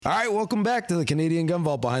All right, welcome back to the Canadian Gun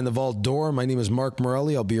Vault Behind the Vault Door. My name is Mark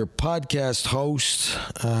Morelli. I'll be your podcast host.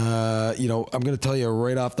 I'm going to tell you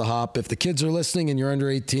right off the hop, if the kids are listening and you're under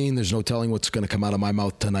 18, there's no telling what's going to come out of my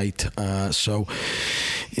mouth tonight. So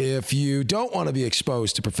if you don't want to be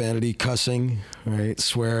exposed to profanity, cussing, right,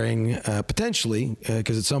 swearing, potentially,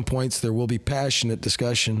 because at some points there will be passionate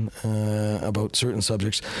discussion about certain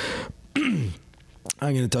subjects,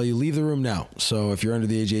 I'm going to tell you, leave the room now. So if you're under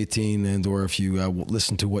the age of 18 and or if you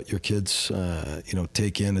listen to what your kids,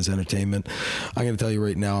 take in as entertainment, I'm going to tell you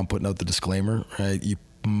right now, I'm putting out the disclaimer, right? You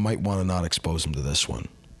might want to not expose them to this one.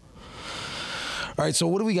 All right, so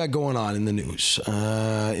what do we got going on in the news?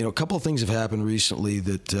 A couple of things have happened recently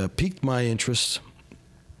that piqued my interest.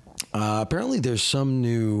 Apparently there's some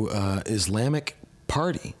new Islamic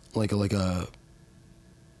party, like a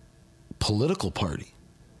political party.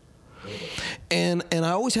 And I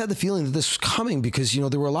always had the feeling that this was coming because,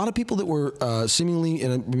 there were a lot of people that were seemingly,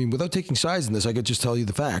 and I mean, without taking sides in this, I could just tell you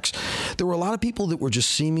the facts. There were a lot of people that were just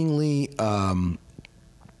seemingly, they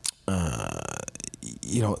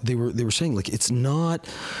were saying, like, it's not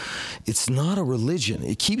a religion.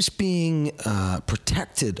 It keeps being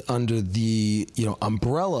protected under the,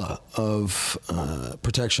 umbrella of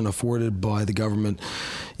protection afforded by the government,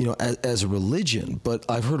 as a religion. But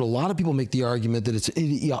I've heard a lot of people make the argument that it's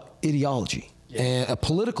ideology. And a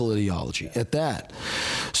political ideology at that,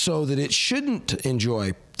 so that it shouldn't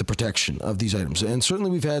enjoy the protection of these items. And certainly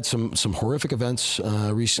we've had some horrific events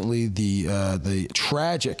recently. The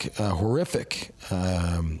tragic, horrific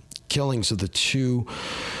killings of the two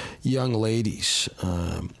young ladies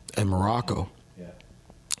in Morocco.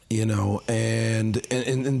 And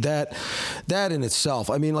that in itself,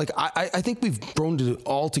 I mean, like, I think we've grown to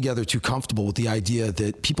altogether too comfortable with the idea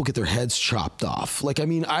that people get their heads chopped off. Like, I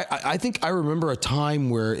mean, I think I remember a time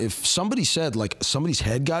where if somebody said, like, somebody's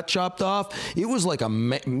head got chopped off, it was like a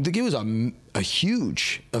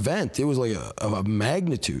huge event. It was like a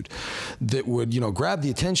magnitude that would, grab the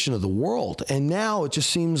attention of the world. And now it just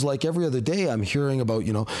seems like every other day I'm hearing about,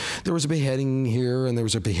 there was a beheading here and there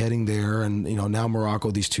was a beheading there. And, now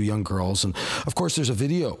Morocco, these two young girls. And of course, there's a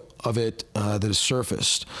video of it that has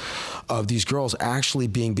surfaced of these girls actually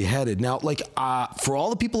being beheaded. Now, like, for all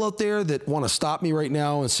the people out there that want to stop me right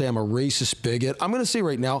now and say I'm a racist bigot, I'm going to say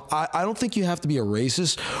right now, I don't think you have to be a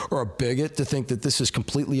racist or a bigot to think that this is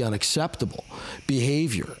completely unacceptable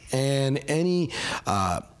behavior. And any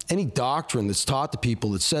doctrine that's taught to people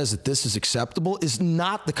that says that this is acceptable is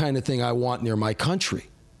not the kind of thing I want near my country.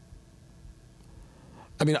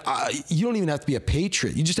 I mean, you don't even have to be a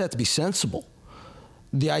patriot. You just have to be sensible.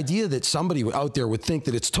 The idea that somebody out there would think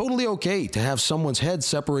that it's totally okay to have someone's head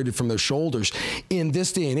separated from their shoulders in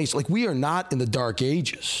this day and age, like, we are not in the dark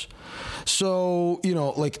ages. So,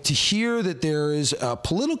 like, to hear that there is a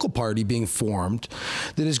political party being formed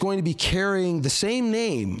that is going to be carrying the same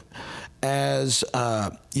name as,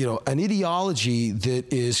 an ideology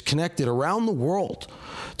that is connected around the world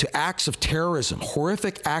to acts of terrorism,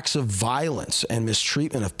 horrific acts of violence and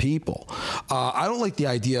mistreatment of people. I don't like the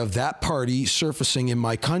idea of that party surfacing in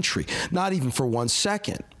my country, not even for 1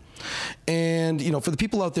 second. And, for the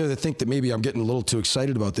people out there that think that maybe I'm getting a little too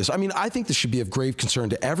excited about this, I mean, I think this should be of grave concern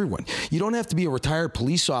to everyone. You don't have to be a retired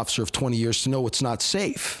police officer of 20 years to know it's not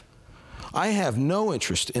safe. I have no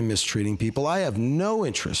interest in mistreating people. I have no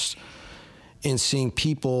interest in seeing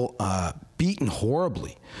people beaten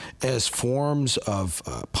horribly as forms of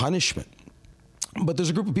punishment. But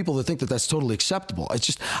there's a group of people that think that that's totally acceptable. It's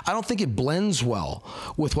just, I don't think it blends well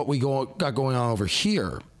with what we got going on over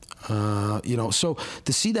here. So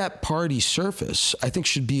to see that party surface, I think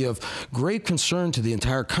should be of great concern to the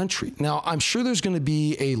entire country. Now, I'm sure there's going to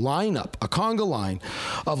be a lineup, a conga line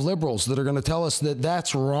of liberals that are going to tell us that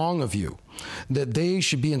that's wrong of you, that they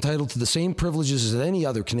should be entitled to the same privileges as any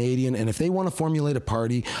other Canadian, and if they want to formulate a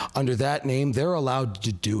party under that name, they're allowed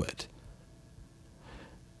to do it.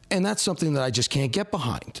 And that's something that I just can't get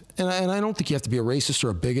behind. And I don't think you have to be a racist or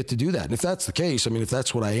a bigot to do that. And if that's the case, I mean, if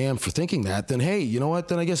that's what I am for thinking that, then hey, you know what?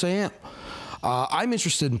 Then I guess I am. I'm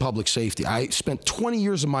interested in public safety. I spent 20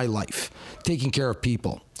 years of my life taking care of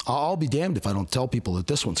people. I'll be damned if I don't tell people that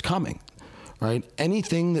this one's coming, right?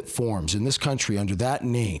 Anything that forms in this country under that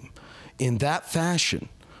name, in that fashion,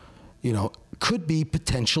 could be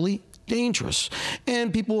potentially dangerous.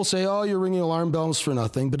 And people will say, oh, you're ringing alarm bells for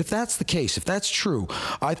nothing. But if that's the case, if that's true,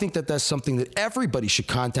 I think that that's something that everybody should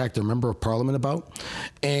contact their member of parliament about.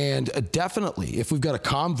 And definitely, if we've got a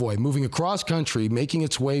convoy moving across country, making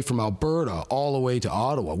its way from Alberta all the way to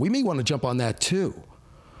Ottawa, we may want to jump on that too.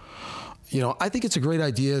 I think it's a great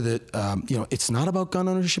idea that, it's not about gun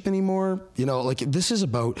ownership anymore. This is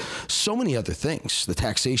about so many other things, the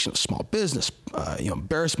taxation of small business,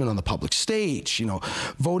 embarrassment on the public stage,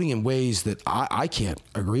 voting in ways that I can't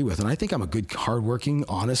agree with. And I think I'm a good, hardworking,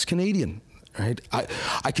 honest Canadian. Right.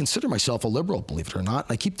 I consider myself a liberal, believe it or not.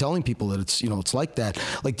 I keep telling people that it's like that.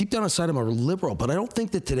 Like deep down inside, I'm a liberal, but I don't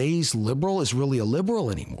think that today's liberal is really a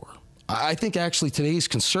liberal anymore. I think actually today's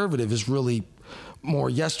conservative is really more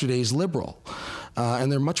yesterday's liberal,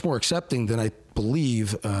 and they're much more accepting than I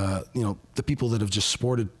believe. The people that have just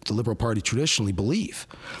supported the Liberal Party traditionally believe.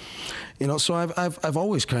 So I've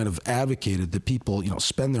always kind of advocated that people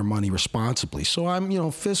spend their money responsibly. So I'm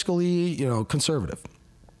fiscally conservative.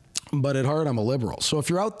 But at heart, I'm a liberal. So if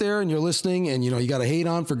you're out there and you're listening and, you got a hate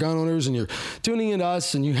on for gun owners and you're tuning in to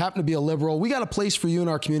us and you happen to be a liberal, we got a place for you in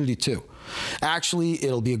our community too. Actually,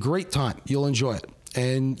 it'll be a great time. You'll enjoy it.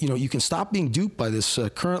 And, you can stop being duped by this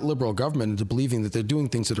current liberal government into believing that they're doing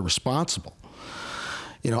things that are responsible.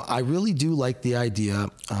 I really do like the idea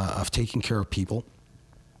of taking care of people.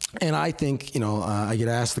 And I think, I get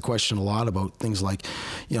asked the question a lot about things like,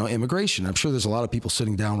 immigration. I'm sure there's a lot of people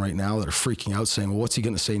sitting down right now that are freaking out saying, well, what's he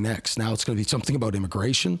going to say next? Now it's going to be something about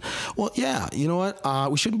immigration. Well, yeah, you know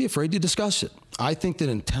what? We shouldn't be afraid to discuss it. I think that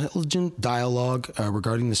intelligent dialogue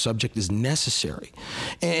regarding the subject is necessary.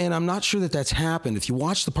 And I'm not sure that that's happened. If you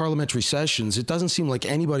watch the parliamentary sessions, it doesn't seem like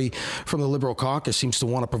anybody from the Liberal caucus seems to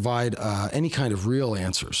want to provide any kind of real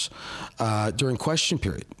answers during question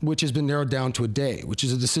period, which has been narrowed down to a day, which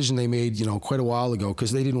is a decision they made, quite a while ago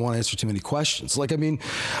because they didn't want to answer too many questions.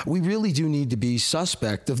 We really do need to be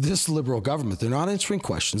suspect of this Liberal government. They're not answering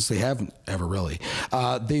questions. They haven't ever really.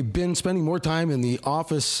 They've been spending more time in the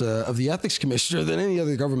office of the Ethics Commissioner than any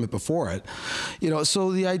other government before it.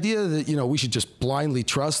 So the idea that, we should just blindly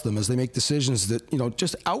trust them as they make decisions that,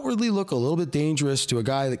 just outwardly look a little bit dangerous to a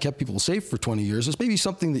guy that kept people safe for 20 years is maybe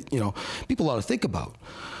something that, people ought to think about.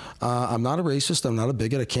 I'm not a racist. I'm not a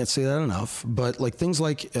bigot. I can't say that enough. But things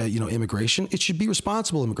like, immigration, it should be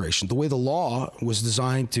responsible immigration, the way the law was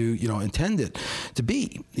designed to, intend it to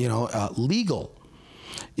be, legal.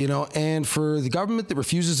 And for the government that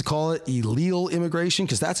refuses to call it illegal immigration,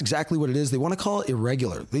 because that's exactly what it is, they want to call it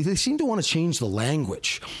irregular. They seem to want to change the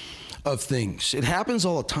language of things. It happens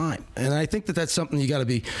all the time. And I think that that's something you got to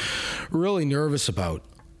be really nervous about.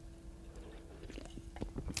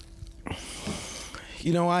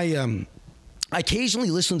 I occasionally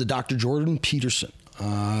listen to Dr. Jordan Peterson.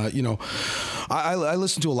 I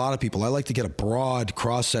listen to a lot of people. I like to get a broad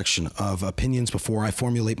cross-section of opinions before I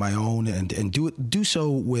formulate my own and do so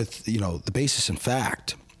with, the basis in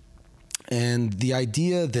fact. And the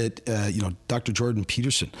idea that, Dr. Jordan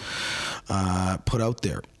Peterson put out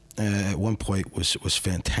there at one point was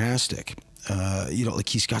fantastic.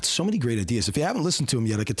 He's got so many great ideas. If you haven't listened to him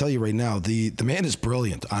yet, I can tell you right now, the man is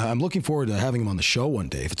brilliant. I'm looking forward to having him on the show one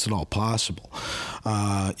day, if it's at all possible.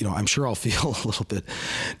 I'm sure I'll feel a little bit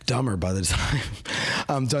dumber by the time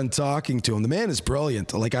I'm done talking to him. The man is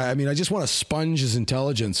brilliant. I just want to sponge his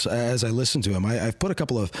intelligence as I listen to him. I've put a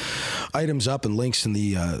couple of items up and links in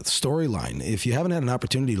the storyline. If you haven't had an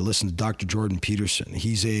opportunity to listen to Dr. Jordan Peterson,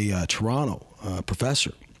 he's a Toronto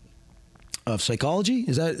professor of psychology.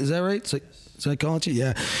 Is that right? Psychology?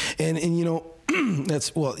 Yeah. And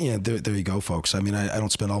that's, well, there you go, folks. I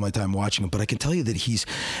don't spend all my time watching him, but I can tell you that he's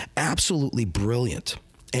absolutely brilliant.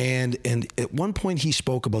 And at one point he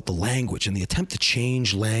spoke about the language and the attempt to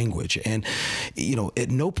change language. And, at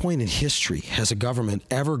no point in history has a government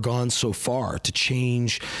ever gone so far to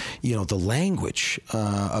change, the language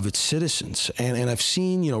of its citizens. And I've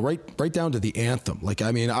seen, right down to the anthem.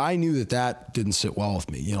 I knew that didn't sit well with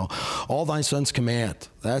me. All thy sons command.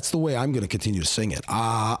 That's the way I'm going to continue to sing it.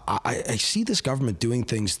 I see this government doing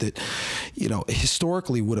things that,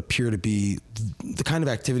 historically would appear to be the kind of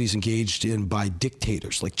activities engaged in by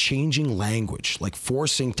dictators, like changing language, like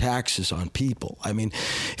forcing taxes on people.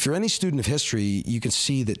 If you're any student of history, you can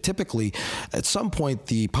see that typically at some point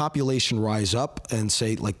the population rise up and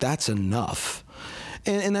say, that's enough.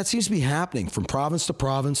 And that seems to be happening from province to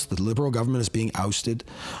province. The Liberal government is being ousted.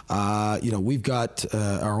 We've got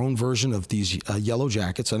our own version of these yellow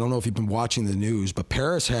jackets. I don't know if you've been watching the news, but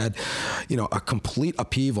Paris had, a complete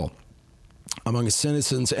upheaval among its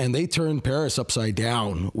citizens, and they turned Paris upside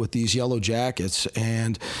down with these yellow jackets.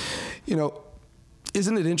 And,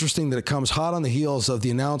 isn't it interesting that it comes hot on the heels of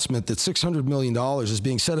the announcement that $600 million is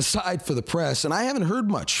being set aside for the press? And I haven't heard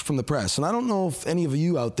much from the press. And I don't know if any of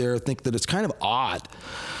you out there think that it's kind of odd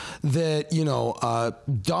that,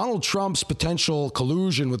 Donald Trump's potential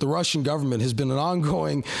collusion with the Russian government has been an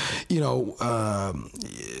ongoing,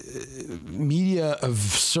 media of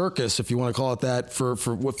circus, if you want to call it that, for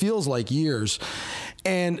what feels like years.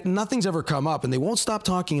 And nothing's ever come up, and they won't stop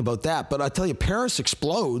talking about that. But I tell you, Paris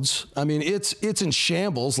explodes. I mean, it's in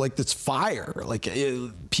shambles, like it's fire. Like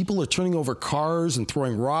people are turning over cars and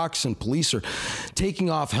throwing rocks, and police are taking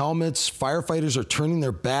off helmets. Firefighters are turning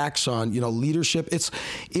their backs on, leadership.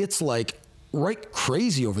 It's like right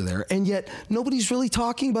crazy over there, and yet nobody's really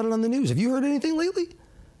talking about it on the news. Have you heard anything lately?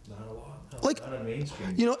 Not a lot. No, like, not on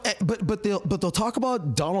mainstream. But they'll talk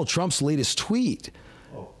about Donald Trump's latest tweet.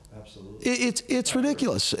 Absolutely. It's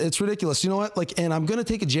ridiculous. It's ridiculous. You know what? And I'm going to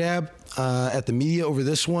take a jab at the media over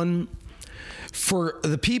this one. For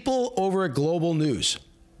the people over at Global News,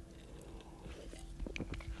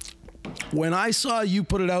 when I saw you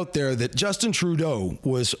put it out there that Justin Trudeau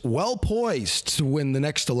was well poised to win the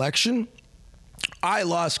next election, I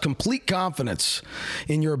lost complete confidence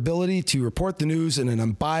in your ability to report the news in an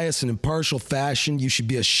unbiased and impartial fashion. You should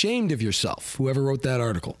be ashamed of yourself, whoever wrote that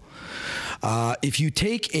article. If you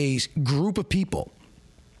take a group of people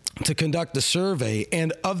to conduct a survey,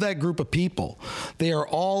 and of that group of people, they are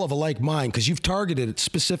all of a like mind, because you've targeted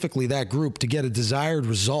specifically that group to get a desired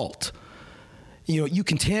result. You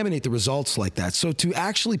contaminate the results like that. So to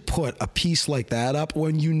actually put a piece like that up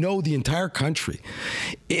when the entire country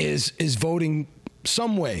is voting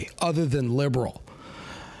some way other than liberal.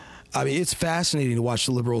 I mean, it's fascinating to watch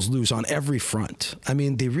the liberals lose on every front. I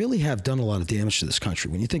mean, they really have done a lot of damage to this country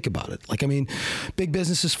when you think about it. Big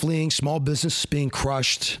businesses fleeing, small businesses being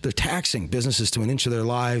crushed. They're taxing businesses to an inch of their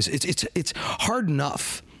lives. It's hard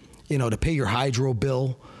enough, to pay your hydro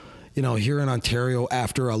bill, here in Ontario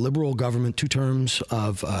after a liberal government, 2 terms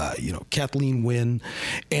of, Kathleen Wynne.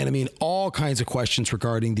 And I mean, all kinds of questions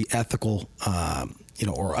regarding the ethical,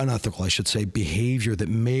 or unethical, I should say, behavior that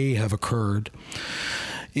may have occurred.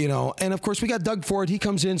 And of course we got Doug Ford. He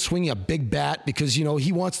comes in swinging a big bat because,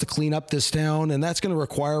 he wants to clean up this town, and that's going to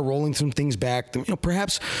require rolling some things back.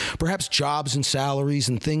 Perhaps jobs and salaries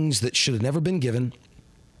and things that should have never been given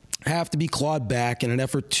have to be clawed back in an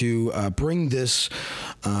effort to bring this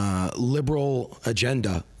liberal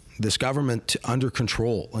agenda, this government, under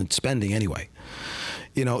control and spending anyway.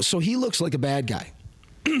 So he looks like a bad guy.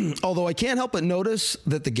 Although I can't help but notice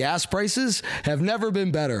that the gas prices have never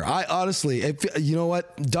been better. I honestly, you know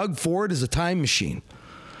what? Doug Ford is a time machine.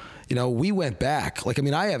 We went back.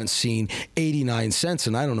 I haven't seen 89 cents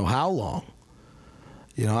in I don't know how long.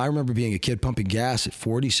 I remember being a kid pumping gas at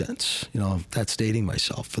 40 cents. That's dating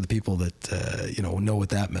myself for the people that, know what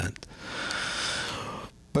that meant.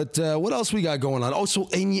 But what else we got going on? Oh, so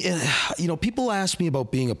people ask me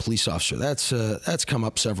about being a police officer. That's come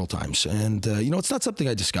up several times, and it's not something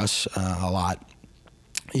I discuss a lot.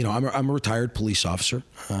 I'm a retired police officer.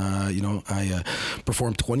 I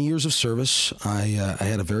performed 20 years of service. I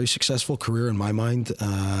had a very successful career in my mind.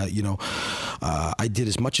 I did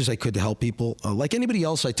as much as I could to help people. Like anybody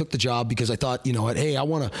else, I took the job because I thought, hey, I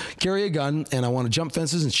want to carry a gun and I want to jump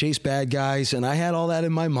fences and chase bad guys. And I had all that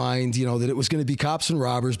in my mind, that it was going to be cops and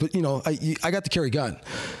robbers. But, I got to carry a gun.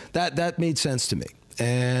 That made sense to me.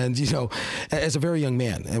 And, as a very young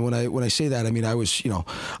man, and when I say that, I mean, I was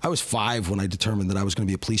 5 when I determined that I was going to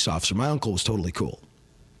be a police officer. My uncle was totally cool.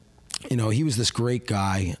 He was this great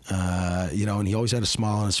guy, and he always had a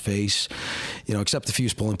smile on his face, except if he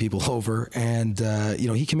was pulling people over. And,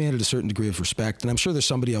 he commanded a certain degree of respect. And I'm sure there's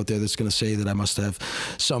somebody out there that's going to say that I must have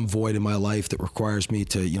some void in my life that requires me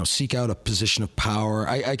to, seek out a position of power.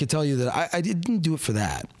 I can tell you that I didn't do it for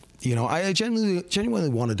that. I genuinely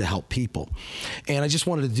wanted to help people, and I just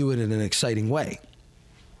wanted to do it in an exciting way.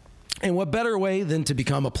 And what better way than to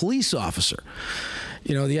become a police officer?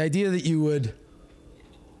 The idea that you would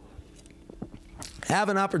have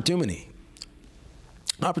an opportunity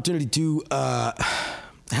to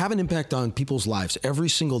have an impact on people's lives every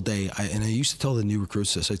single day. And I used to tell the new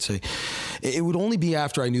recruits this. I'd say it would only be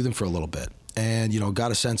after I knew them for a little bit and,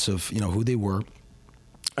 got a sense of, who they were.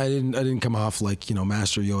 I didn't come off like,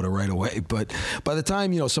 Master Yoda right away. But by the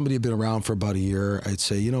time, somebody had been around for about a year, I'd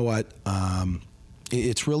say, you know what?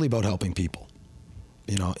 It's really about helping people.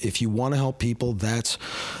 If you want to help people, that's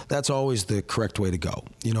always the correct way to go.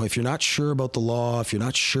 If you're not sure about the law, if you're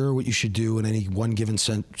not sure what you should do in any one given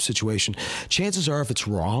situation, chances are if it's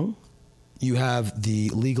wrong, you have the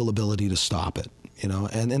legal ability to stop it.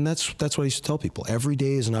 And that's what I used to tell people. Every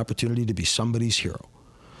day is an opportunity to be somebody's hero.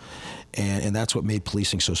 And that's what made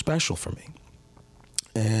policing so special for me.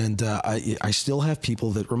 And I still have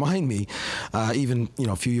people that remind me, even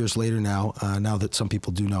a few years later now, now that some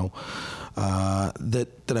people do know that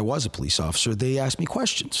I was a police officer, they ask me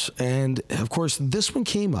questions. And of course, this one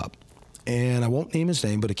came up And I won't name his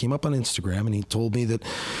name, but it came up on Instagram, and he told me that,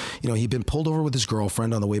 he'd been pulled over with his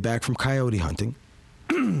girlfriend on the way back from coyote hunting.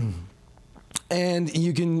 And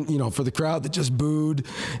you can, for the crowd that just booed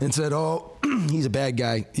and said, "Oh, he's a bad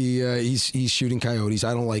guy. He's shooting coyotes.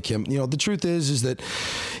 I don't like him." The truth is that,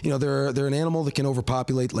 they're an animal that can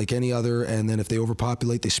overpopulate like any other, and then if they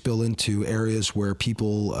overpopulate, they spill into areas where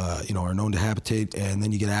people, are known to habitate, and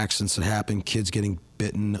then you get accidents that happen, kids getting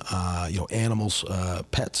bitten, animals,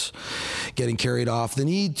 pets getting carried off. The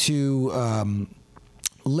need to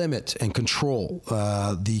limit and control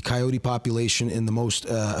the coyote population in the most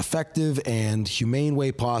effective and humane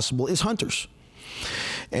way possible is hunters.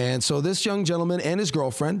 And so this young gentleman and his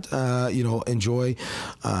girlfriend, enjoy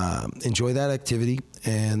that activity,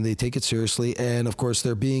 and they take it seriously. And of course,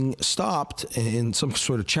 they're being stopped in some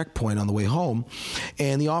sort of checkpoint on the way home,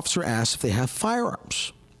 and the officer asks if they have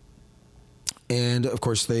firearms. And of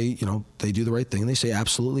course, they do the right thing. They say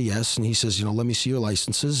absolutely yes. And he says, let me see your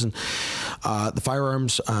licenses. And the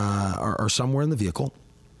firearms are somewhere in the vehicle.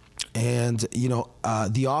 And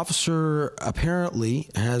the officer apparently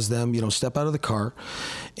has them, step out of the car,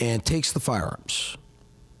 and takes the firearms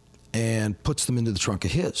and puts them into the trunk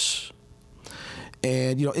of his.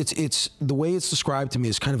 And it's the way it's described to me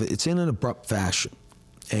is it's in an abrupt fashion.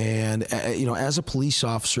 And as a police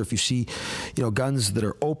officer, if you see guns that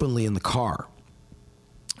are openly in the car,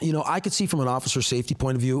 I could see from an officer safety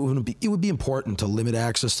point of view, it would be important to limit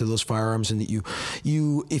access to those firearms, and that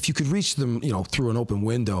if you could reach them, through an open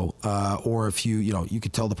window, or if you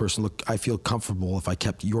could tell the person, look, I feel comfortable if I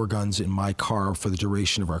kept your guns in my car for the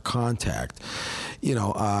duration of our contact,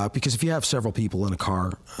 because if you have several people in a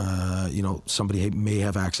car, somebody may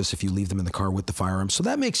have access if you leave them in the car with the firearms. So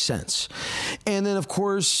that makes sense. And then, of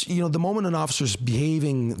course, the moment an officer's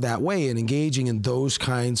behaving that way and engaging in those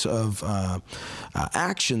kinds of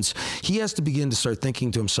actions, he has to begin to start thinking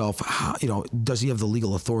to himself, does he have the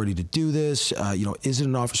legal authority to do this? Is it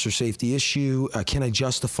an officer safety issue? Can I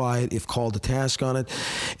justify it if called to task on it?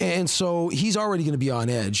 And so he's already going to be on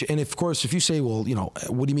edge. And of course, if you say, well,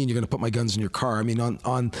 what do you mean you're going to put my guns in your car? I mean,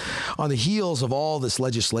 on the heels of all this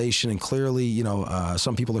legislation, and clearly,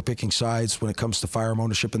 some people are picking sides when it comes to firearm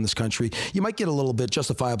ownership in this country, you might get a little bit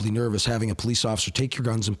justifiably nervous having a police officer take your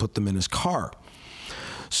guns and put them in his car.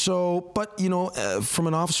 So, but, from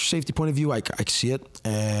an officer safety point of view, I could see it,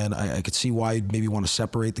 and I could see why you'd maybe want to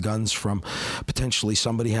separate the guns from potentially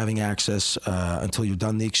somebody having access until you're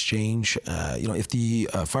done the exchange. If the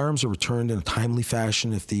firearms are returned in a timely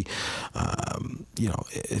fashion, if if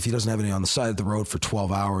he doesn't have any on the side of the road for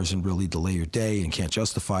 12 hours and really delay your day and can't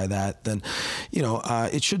justify that, then,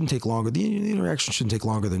 it shouldn't take longer. The interaction shouldn't take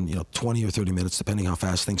longer than, 20 or 30 minutes, depending how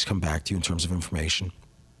fast things come back to you in terms of information.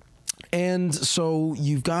 And so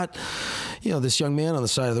you've got, this young man on the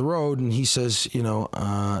side of the road, and he says,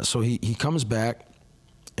 so he comes back,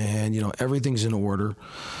 and, everything's in order.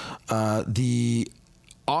 The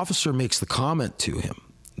officer makes the comment to him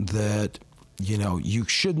that, you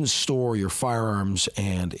shouldn't store your firearms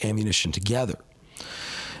and ammunition together.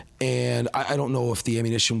 And I don't know if the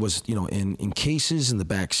ammunition was, in cases in the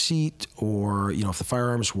back seat, or, if the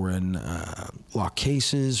firearms were in locked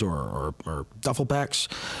cases or duffel bags.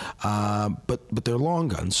 But they're long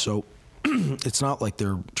guns, so it's not like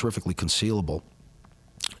they're terrifically concealable.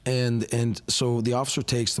 And so the officer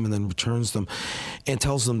takes them and then returns them and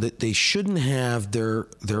tells them that they shouldn't have their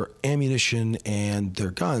ammunition and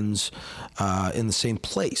their guns in the same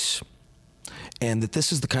place. And that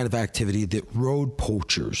this is the kind of activity that road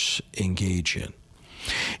poachers engage in.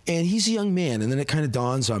 And he's a young man, and then it kind of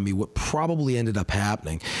dawns on me what probably ended up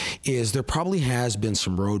happening is there probably has been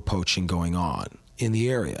some road poaching going on in the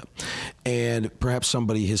area. And perhaps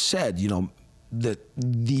somebody has said, that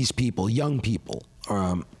these people, young people,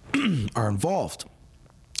 are involved.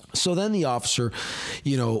 So then the officer,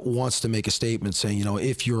 wants to make a statement saying,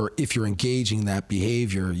 if you're engaging in that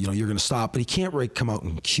behavior, you're going to stop. But he can't really come out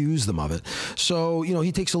and accuse them of it. So,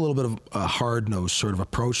 he takes a little bit of a hard-nosed sort of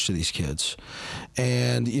approach to these kids.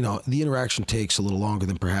 And, the interaction takes a little longer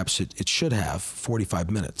than perhaps it should have,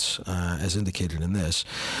 45 minutes, as indicated in this.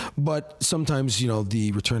 But sometimes,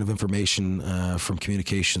 the return of information from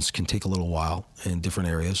communications can take a little while in different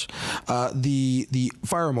areas. The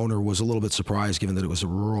firearm owner was a little bit surprised, given that it was a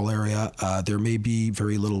rural area. There may be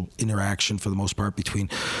very little interaction for the most part between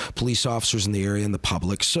police officers in the area and the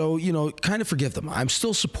public. So, kind of forgive them. I'm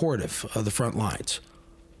still supportive of the front lines.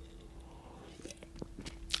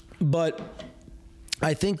 But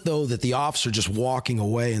I think, though, that the officer just walking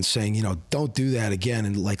away and saying, don't do that again,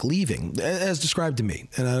 and like leaving, as described to me,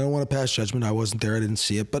 and I don't want to pass judgment. I wasn't there. I didn't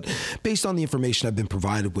see it. But based on the information I've been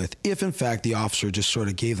provided with, if in fact the officer just sort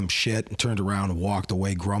of gave them shit and turned around and walked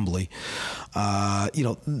away grumbly,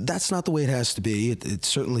 that's not the way it has to be. It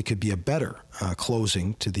certainly could be a better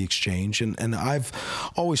closing to the exchange. And I've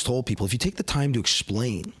always told people, if you take the time to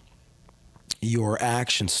explain your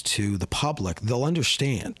actions to the public, they'll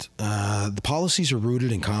understand. The policies are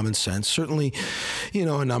rooted in common sense. Certainly,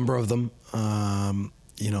 a number of them,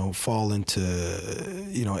 fall into,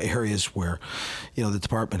 areas where, the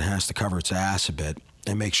department has to cover its ass a bit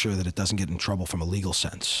and make sure that it doesn't get in trouble from a legal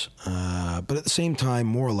sense. But at the same time,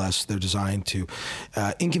 more or less, they're designed to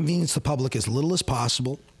inconvenience the public as little as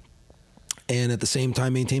possible, and at the same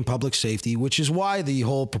time maintain public safety, which is why the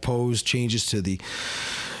whole proposed changes to the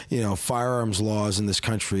firearms laws in this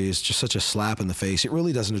country is just such a slap in the face. It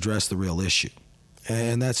really doesn't address the real issue.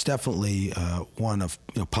 And that's definitely one of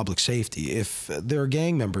public safety. If there are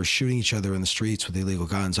gang members shooting each other in the streets with illegal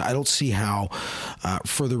guns, I don't see how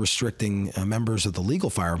further restricting members of the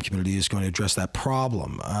legal firearm community is going to address that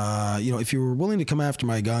problem. If you were willing to come after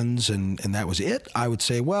my guns and that was it, I would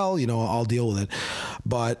say, well, I'll deal with it.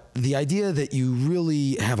 But the idea that you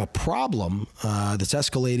really have a problem that's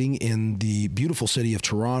escalating in the beautiful city of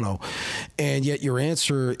Toronto, and yet your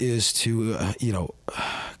answer is to,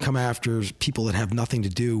 come after people that have nothing to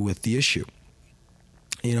do with the issue.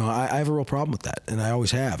 I have a real problem with that, and I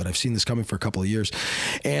always have, and I've seen this coming for a couple of years.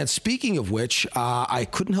 And speaking of which, I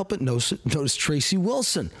couldn't help but notice Tracy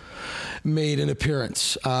Wilson made an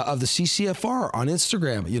appearance of the CCFR on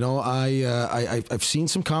Instagram. I've seen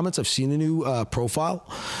some comments. I've seen a new profile.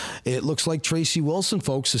 It looks like Tracy Wilson,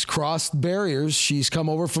 folks, has crossed barriers. She's come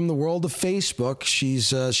over from the world of Facebook.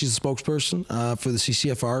 She's a spokesperson for the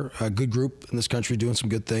CCFR, a good group in this country doing some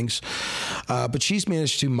good things. But she's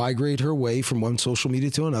managed to migrate her way from one social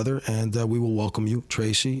media to another, and we will welcome you,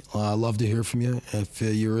 Tracy. Love to hear from you. If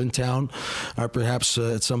you're in town, or perhaps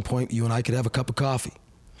at some point you and I could have a cup of coffee.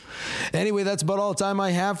 Anyway, that's about all the time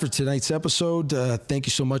I have for tonight's episode. Thank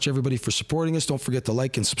you so much, everybody, for supporting us. Don't forget to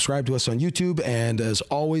like and subscribe to us on YouTube. And as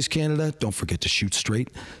always, Canada, don't forget to shoot straight.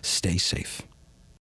 Stay safe.